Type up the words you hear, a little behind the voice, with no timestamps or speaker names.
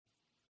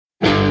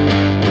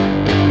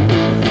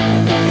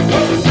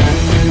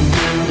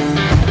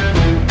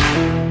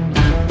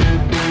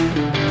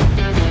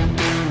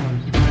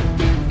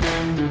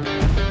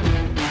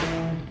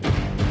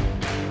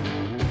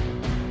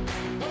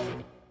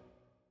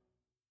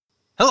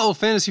Hello,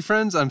 fantasy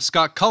friends. I'm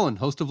Scott Cullen,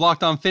 host of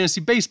Locked On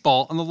Fantasy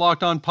Baseball on the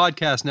Locked On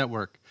Podcast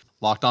Network.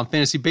 Locked On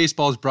Fantasy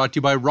Baseball is brought to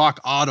you by Rock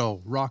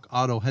Auto. Rock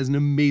Auto has an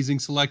amazing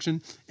selection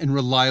and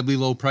reliably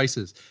low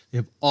prices. They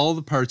have all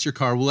the parts your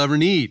car will ever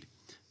need.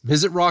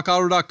 Visit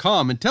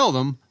rockauto.com and tell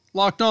them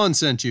Locked On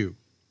sent you.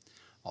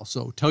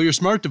 Also, tell your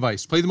smart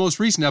device to play the most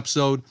recent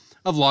episode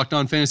of Locked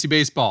On Fantasy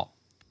Baseball.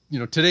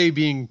 Today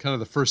being kind of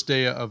the first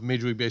day of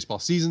Major League Baseball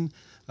season,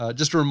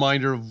 just a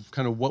reminder of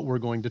kind of what we're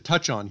going to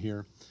touch on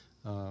here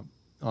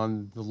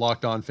on the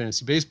Locked On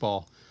Fantasy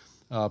Baseball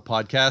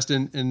podcast.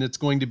 And it's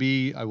going to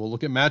be, I will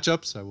look at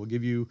matchups. I will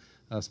give you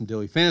some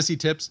daily fantasy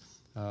tips.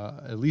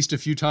 At least a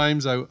few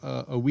times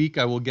a week,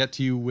 I will get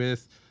to you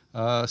with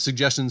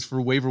suggestions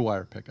for waiver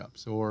wire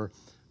pickups or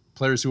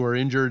players who are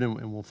injured,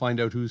 and we'll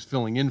find out who's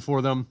filling in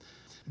for them.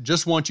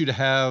 Just want you to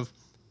have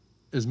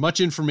as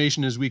much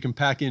information as we can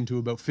pack into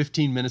about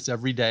 15 minutes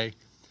every day,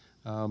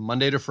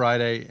 Monday to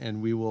Friday,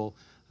 and we will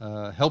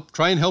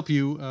try and help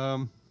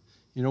you,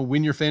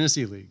 win your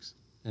fantasy leagues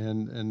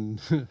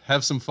and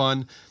have some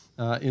fun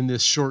in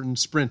this shortened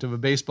sprint of a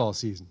baseball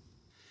season.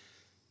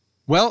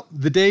 Well,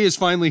 the day is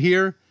finally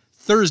here.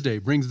 Thursday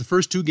brings the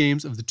first two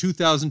games of the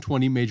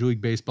 2020 Major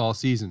League Baseball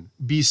season.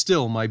 Be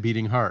still, my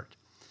beating heart.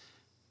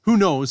 Who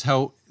knows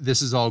how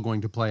this is all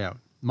going to play out?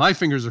 My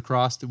fingers are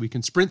crossed that we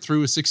can sprint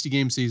through a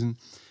 60-game season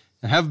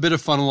and have a bit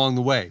of fun along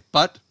the way.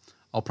 But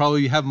I'll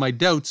probably have my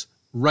doubts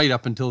right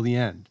up until the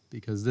end,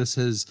 because this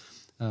has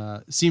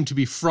seemed to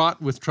be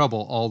fraught with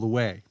trouble all the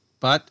way.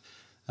 But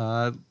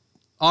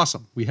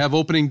awesome. We have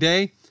opening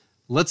day.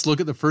 Let's look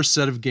at the first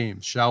set of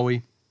games, shall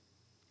we?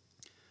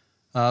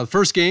 The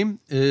first game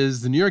is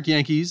the New York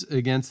Yankees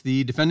against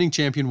the defending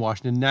champion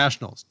Washington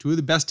Nationals. Two of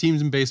the best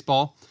teams in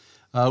baseball,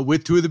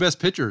 with two of the best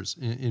pitchers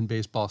in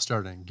baseball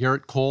starting.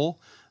 Garrett Cole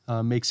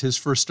makes his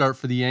first start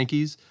for the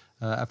Yankees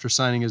after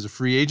signing as a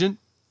free agent,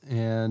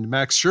 and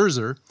Max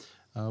Scherzer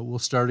will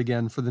start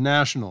again for the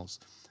Nationals.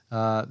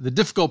 The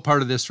difficult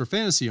part of this for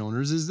fantasy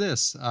owners is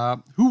this.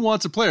 Who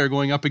wants a player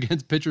going up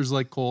against pitchers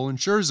like Cole and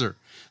Scherzer?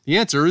 The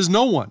answer is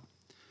no one.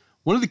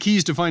 One of the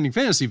keys to finding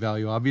fantasy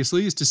value,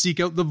 obviously, is to seek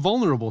out the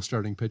vulnerable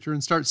starting pitcher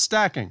and start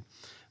stacking.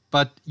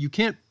 But you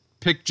can't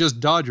pick just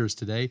Dodgers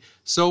today,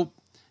 so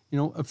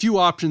a few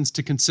options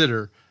to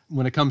consider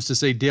when it comes to,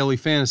 say, daily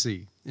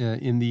fantasy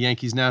in the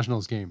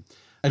Yankees-Nationals game.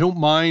 I don't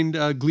mind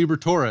Gleyber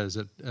Torres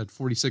at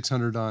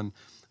 4,600 on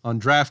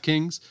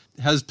DraftKings.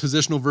 Has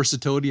positional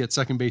versatility at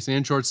second base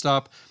and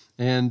shortstop,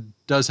 and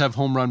does have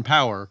home run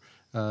power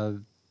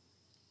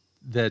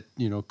that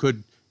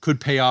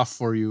could pay off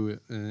for you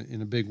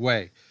in a big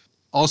way.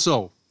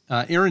 Also,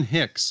 Aaron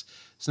Hicks,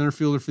 center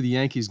fielder for the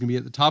Yankees, is going to be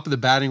at the top of the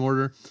batting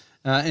order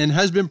and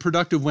has been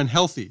productive when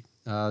healthy.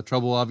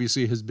 Trouble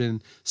obviously has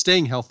been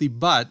staying healthy,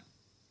 but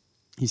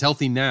he's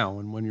healthy now.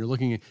 And when you're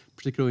looking at,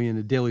 particularly in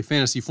a daily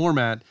fantasy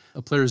format,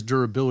 a player's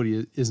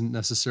durability isn't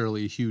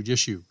necessarily a huge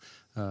issue.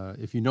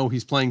 If you know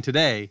he's playing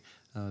today,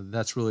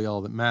 that's really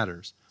all that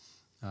matters.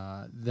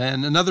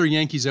 Then another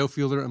Yankees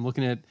outfielder, I'm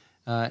looking at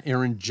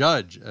Aaron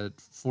Judge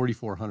at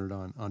 4,400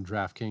 on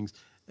DraftKings.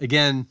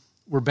 Again,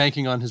 we're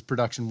banking on his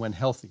production when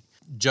healthy.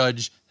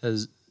 Judge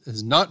has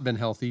not been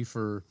healthy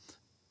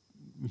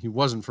he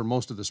wasn't for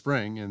most of the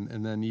spring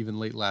and then even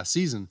late last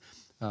season.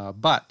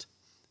 But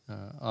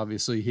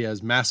obviously he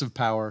has massive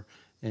power,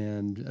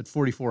 and at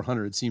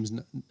 4,400 it seems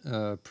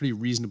a pretty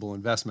reasonable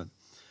investment.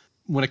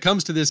 When it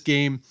comes to this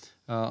game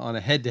on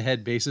a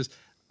head-to-head basis,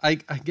 I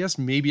guess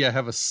maybe I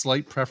have a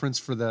slight preference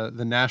for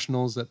the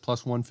Nationals at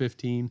plus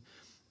 115.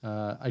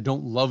 I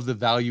don't love the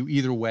value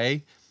either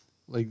way.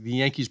 Like, the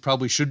Yankees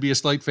probably should be a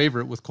slight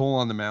favorite with Cole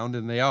on the mound,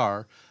 and they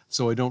are.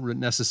 So I don't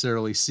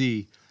necessarily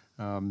see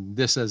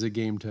this as a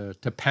game to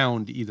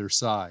pound either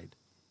side.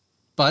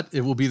 But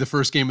it will be the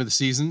first game of the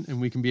season, and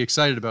we can be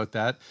excited about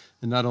that.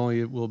 And not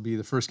only it will be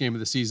the first game of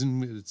the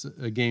season, it's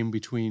a game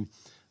between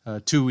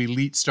two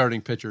elite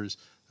starting pitchers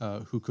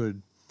who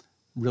could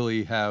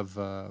really have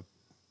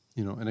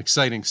an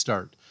exciting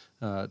start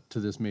to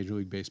this Major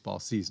League Baseball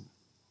season.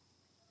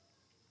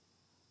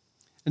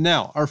 And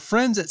now, our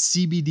friends at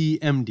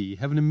CBDMD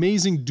have an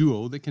amazing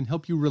duo that can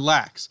help you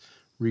relax,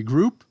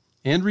 regroup,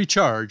 and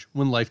recharge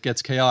when life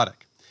gets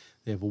chaotic.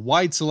 They have a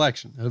wide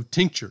selection of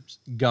tinctures,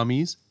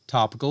 gummies,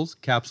 topicals,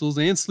 capsules,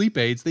 and sleep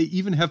aids. They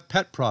even have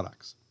pet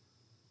products.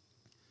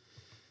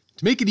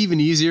 To make it even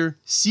easier,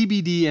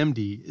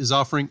 CBDMD is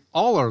offering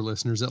all our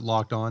listeners at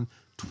Locked On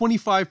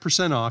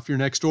 25% off your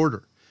next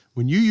order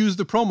when you use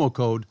the promo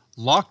code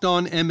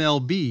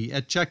LOCKEDONMLB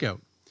at checkout.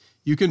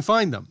 You can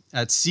find them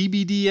at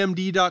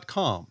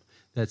cbdmd.com.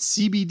 That's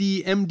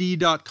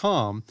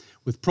cbdmd.com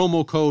with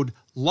promo code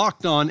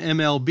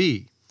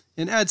LOCKEDONMLB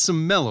and add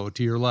some mellow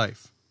to your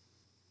life.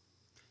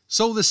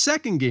 So the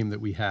second game that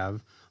we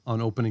have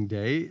on opening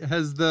day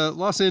has the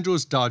Los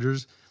Angeles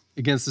Dodgers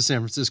against the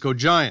San Francisco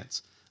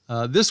Giants.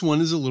 This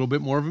one is a little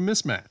bit more of a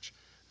mismatch,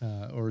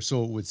 or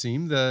so it would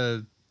seem.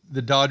 The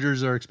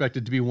Dodgers are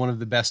expected to be one of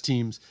the best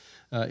teams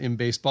in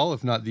baseball,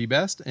 if not the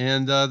best,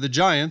 and the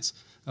Giants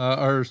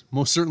are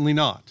most certainly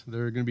not.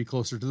 They're going to be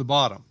closer to the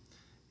bottom.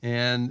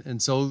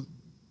 And so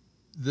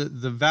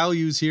the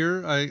values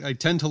here, I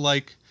tend to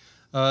like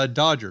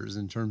Dodgers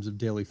in terms of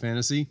daily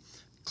fantasy.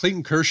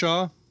 Clayton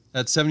Kershaw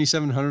at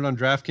 7,700 on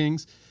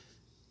DraftKings.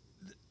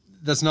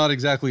 That's not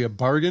exactly a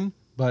bargain,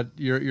 but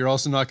you're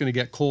also not going to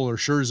get Cole or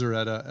Scherzer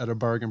at a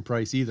bargain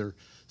price either.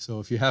 So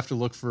if you have to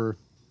look for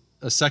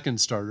a second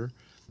starter,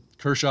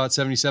 Kershaw at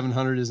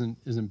 7,700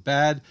 isn't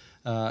bad,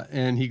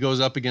 and he goes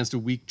up against a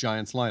weak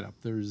Giants lineup.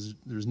 There's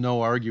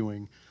no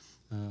arguing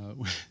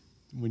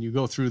when you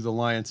go through the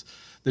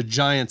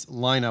Giants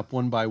lineup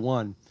one by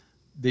one.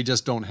 They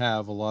just don't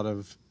have a lot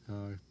of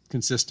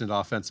consistent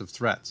offensive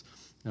threats.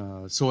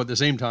 So at the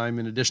same time,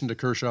 in addition to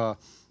Kershaw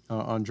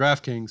on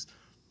DraftKings,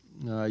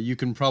 you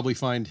can probably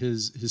find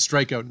his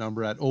strikeout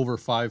number at over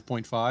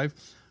 5.5,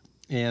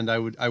 and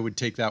I would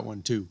take that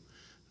one too,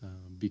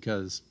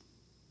 because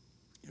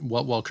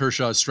while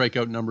Kershaw's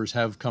strikeout numbers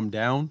have come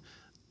down,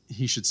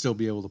 he should still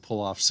be able to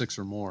pull off 6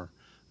 or more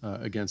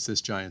against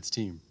this Giants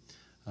team.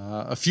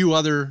 A few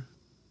other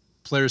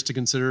players to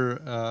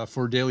consider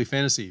for daily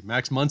fantasy: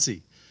 Max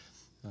Muncy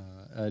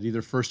at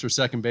either first or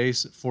second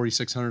base,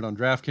 4,600 on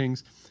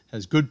DraftKings,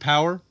 has good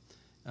power,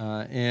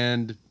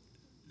 and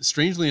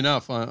strangely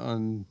enough,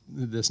 on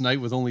this night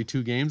with only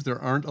 2 games, there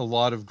aren't a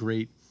lot of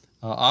great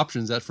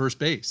options at first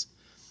base.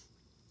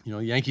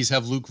 Yankees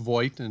have Luke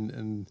Voit,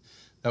 and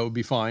that would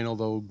be fine,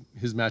 although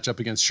his matchup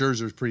against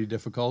Scherzer is pretty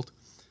difficult.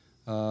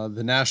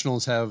 The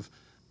Nationals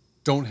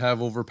don't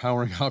have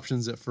overpowering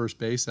options at first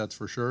base, that's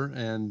for sure.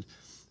 And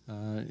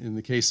in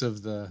the case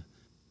of the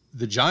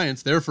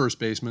Giants, their first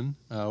baseman,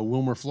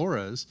 Wilmer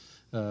Flores,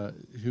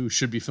 who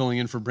should be filling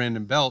in for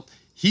Brandon Belt,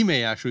 he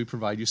may actually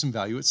provide you some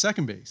value at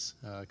second base,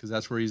 because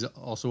that's where he's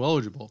also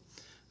eligible.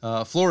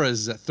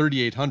 Flores is at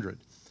 3,800,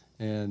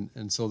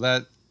 and so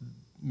that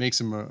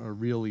makes him a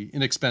really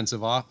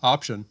inexpensive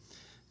option.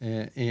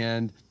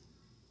 And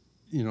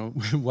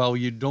while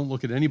you don't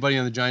look at anybody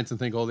on the Giants and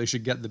think, oh, they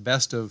should get the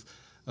best of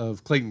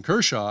Clayton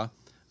Kershaw,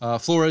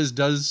 Flores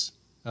does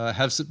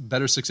have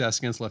better success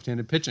against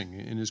left-handed pitching.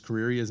 In his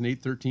career, he has an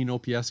 813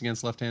 OPS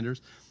against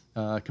left-handers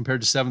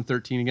compared to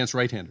 713 against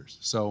right-handers.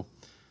 So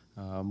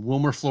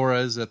Wilmer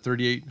Flores at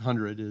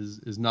 3,800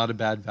 is not a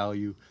bad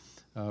value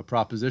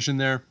proposition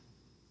there.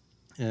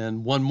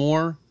 And one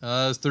more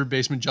is third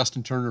baseman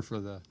Justin Turner for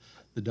the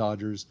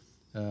Dodgers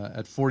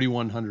at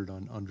 4,100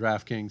 on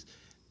DraftKings,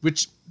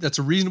 which that's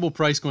a reasonable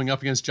price going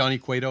up against Johnny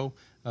Cueto.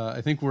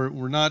 I think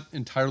we're not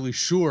entirely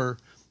sure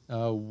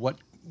what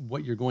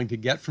you're going to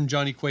get from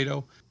Johnny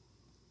Cueto.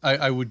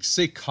 I would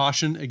say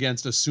caution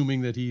against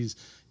assuming that he's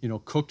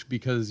cooked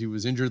because he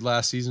was injured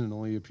last season and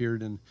only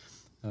appeared in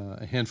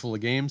a handful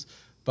of games.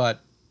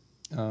 But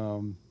if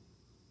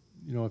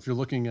you're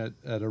looking at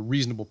a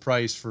reasonable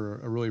price for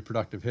a really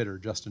productive hitter,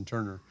 Justin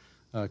Turner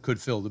could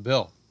fill the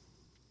bill.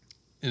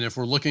 And if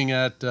we're looking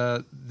at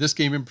this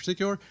game in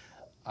particular,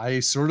 I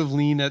sort of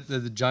lean at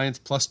the Giants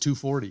plus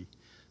 240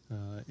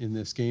 in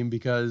this game,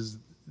 because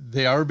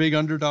they are big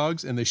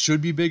underdogs and they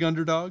should be big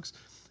underdogs.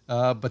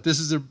 But this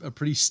is a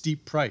pretty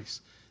steep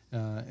price.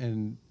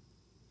 And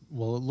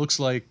well, it looks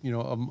like,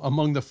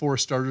 among the 4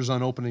 starters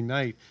on opening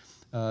night,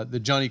 the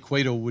Johnny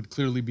Cueto would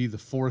clearly be the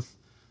 4th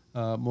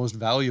most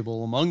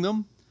valuable among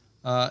them.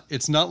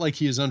 It's not like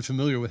he is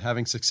unfamiliar with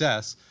having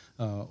success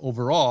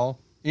overall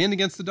and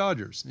against the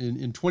Dodgers.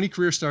 In 20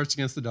 career starts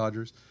against the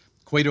Dodgers,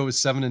 Cueto is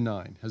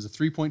 7-9, has a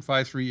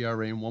 3.53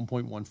 ERA and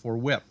 1.14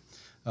 WHIP.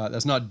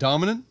 That's not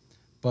dominant,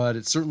 but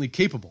it's certainly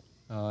capable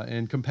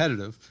and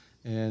competitive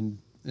and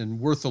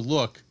worth a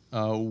look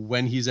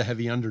when he's a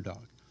heavy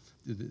underdog.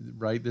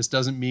 Right? This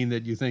doesn't mean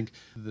that you think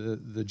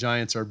the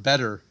Giants are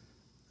better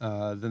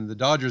than the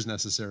Dodgers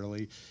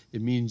necessarily.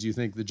 It means you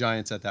think the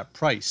Giants at that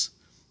price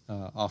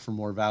offer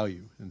more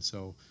value. And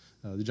so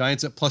the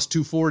Giants at plus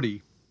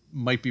 240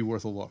 might be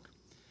worth a look.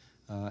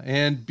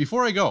 And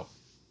before I go,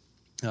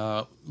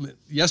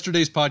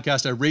 yesterday's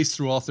podcast, I raced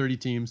through all 30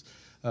 teams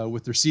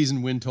with their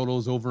season win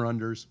totals,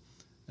 over-unders,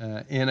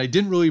 and I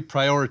didn't really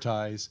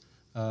prioritize,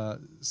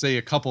 say,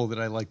 a couple that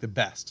I like the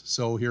best.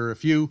 So here are a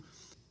few.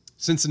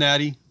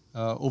 Cincinnati,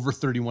 over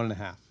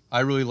 31.5. I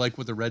really like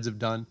what the Reds have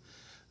done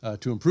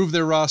to improve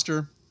their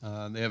roster.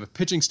 They have a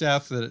pitching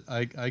staff that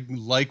I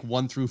like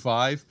 1 through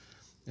 5,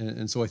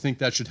 and so I think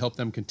that should help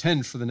them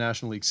contend for the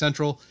National League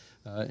Central.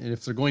 And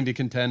if they're going to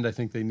contend, I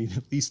think they need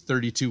at least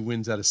 32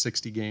 wins out of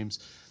 60 games.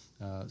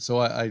 So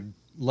I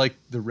like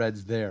the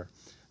Reds there.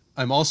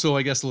 I'm also,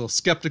 I guess, a little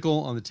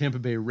skeptical on the Tampa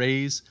Bay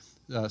Rays.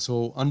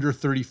 So under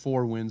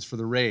 34 wins for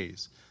the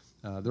Rays.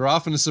 They're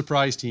often a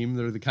surprise team.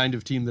 They're the kind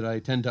of team that I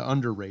tend to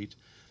underrate.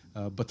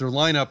 But their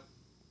lineup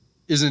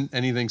isn't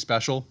anything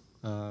special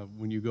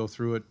when you go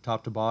through it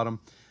top to bottom.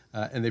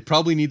 And they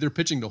probably need their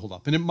pitching to hold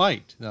up. And it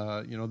might.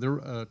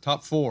 They're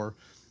top 4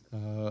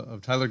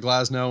 of Tyler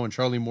Glasnow and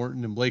Charlie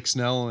Morton and Blake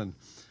Snell and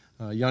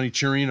Yanni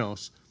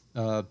Chirinos.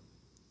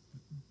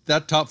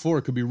 That top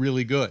 4 could be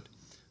really good.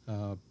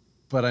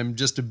 But I'm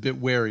just a bit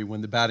wary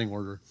when the batting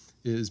order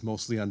is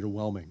mostly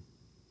underwhelming.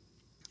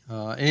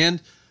 And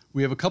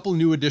we have a couple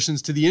new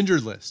additions to the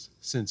injured list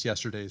since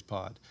yesterday's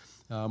pod.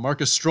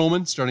 Marcus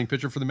Stroman, starting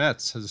pitcher for the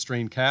Mets, has a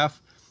strained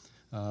calf.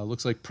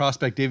 Looks like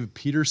prospect David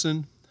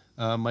Peterson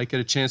might get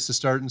a chance to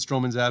start in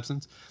Stroman's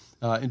absence.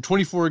 In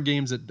 24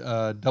 games at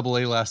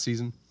AA last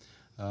season,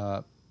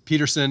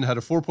 Peterson had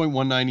a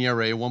 4.19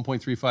 ERA, a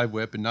 1.35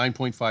 whip, and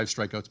 9.5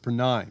 strikeouts per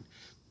nine.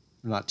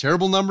 They're not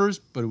terrible numbers,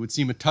 but it would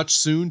seem a touch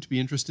soon to be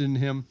interested in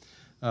him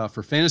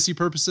for fantasy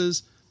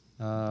purposes.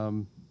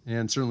 And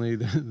certainly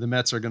the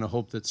Mets are going to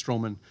hope that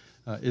Stroman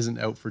isn't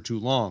out for too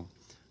long.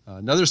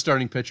 Another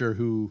starting pitcher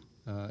who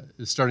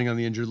is starting on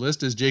the injured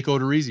list is Jake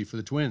Odorizzi for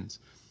the Twins,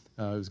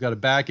 who's got a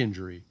back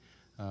injury.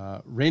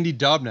 Randy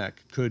Dobnak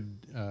could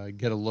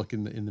get a look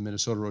in the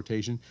Minnesota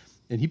rotation,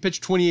 and he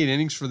pitched 28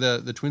 innings for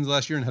the Twins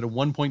last year and had a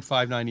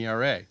 1.59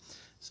 ERA.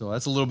 So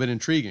that's a little bit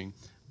intriguing.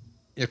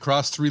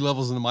 Across three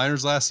levels in the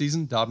minors last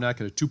season, Dobnak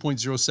had a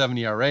 2.07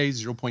 ERA,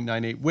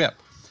 0.98 whip.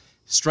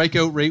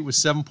 Strikeout rate was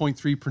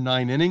 7.3 per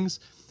 9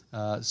 innings.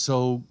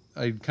 So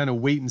I'd kind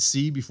of wait and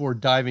see before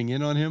diving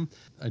in on him.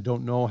 I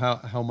don't know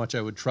how much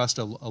I would trust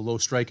a low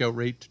strikeout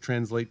rate to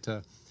translate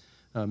to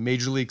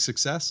major league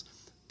success,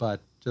 but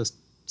just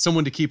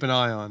someone to keep an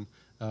eye on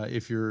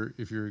if you're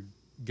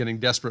getting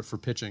desperate for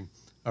pitching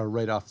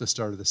right off the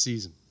start of the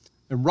season.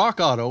 And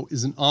Rock Auto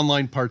is an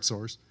online part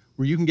source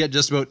where you can get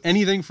just about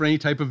anything for any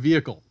type of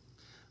vehicle.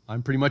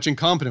 I'm pretty much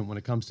incompetent when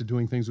it comes to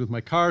doing things with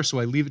my car, so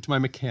I leave it to my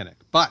mechanic.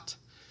 But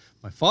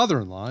my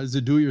father-in-law is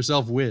a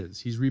do-it-yourself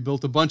whiz. He's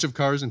rebuilt a bunch of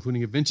cars,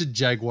 including a vintage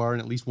Jaguar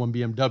and at least one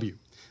BMW.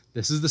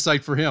 This is the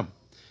site for him.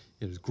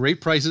 It has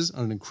great prices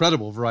on an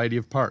incredible variety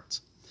of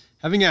parts.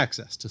 Having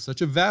access to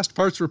such a vast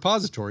parts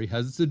repository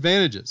has its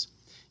advantages.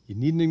 You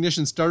need an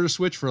ignition starter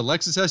switch for a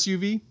Lexus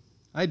SUV?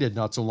 I did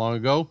not so long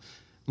ago.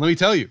 Let me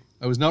tell you,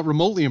 I was not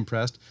remotely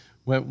impressed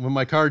when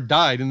my car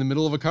died in the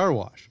middle of a car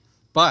wash.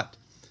 But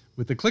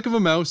with the click of a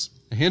mouse,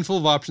 a handful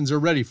of options are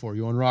ready for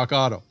you on Rock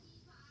Auto.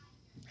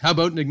 How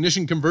about an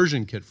ignition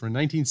conversion kit for a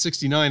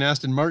 1969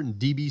 Aston Martin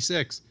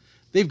DB6?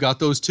 They've got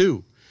those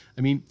too.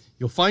 I mean,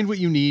 you'll find what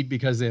you need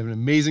because they have an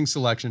amazing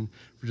selection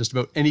for just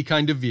about any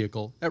kind of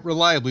vehicle at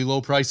reliably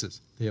low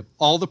prices. They have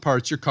all the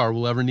parts your car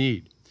will ever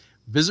need.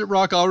 Visit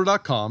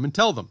rockauto.com and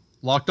tell them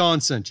Locked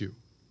On sent you.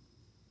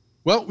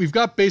 Well, we've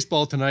got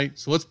baseball tonight,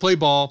 so let's play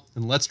ball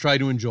and let's try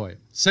to enjoy it.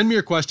 Send me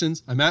your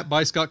questions. I'm at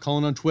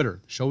 @ByScottCullen on Twitter.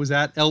 The show is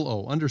at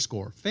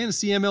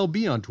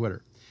 @LO_FantasyMLB on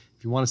Twitter.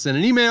 If you want to send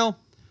an email,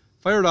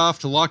 fire it off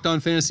to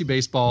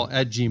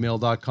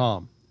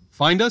lockedonfantasybaseball@gmail.com.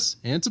 Find us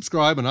and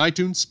subscribe on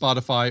iTunes,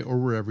 Spotify, or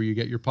wherever you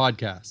get your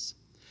podcasts.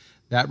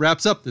 That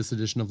wraps up this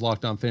edition of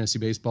Locked On Fantasy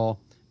Baseball.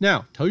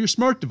 Now, tell your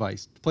smart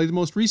device to play the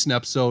most recent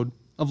episode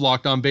of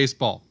Locked On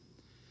Baseball.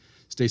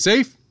 Stay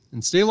safe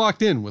and stay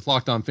locked in with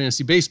Locked On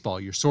Fantasy Baseball,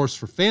 your source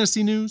for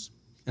fantasy news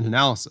and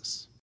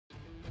analysis.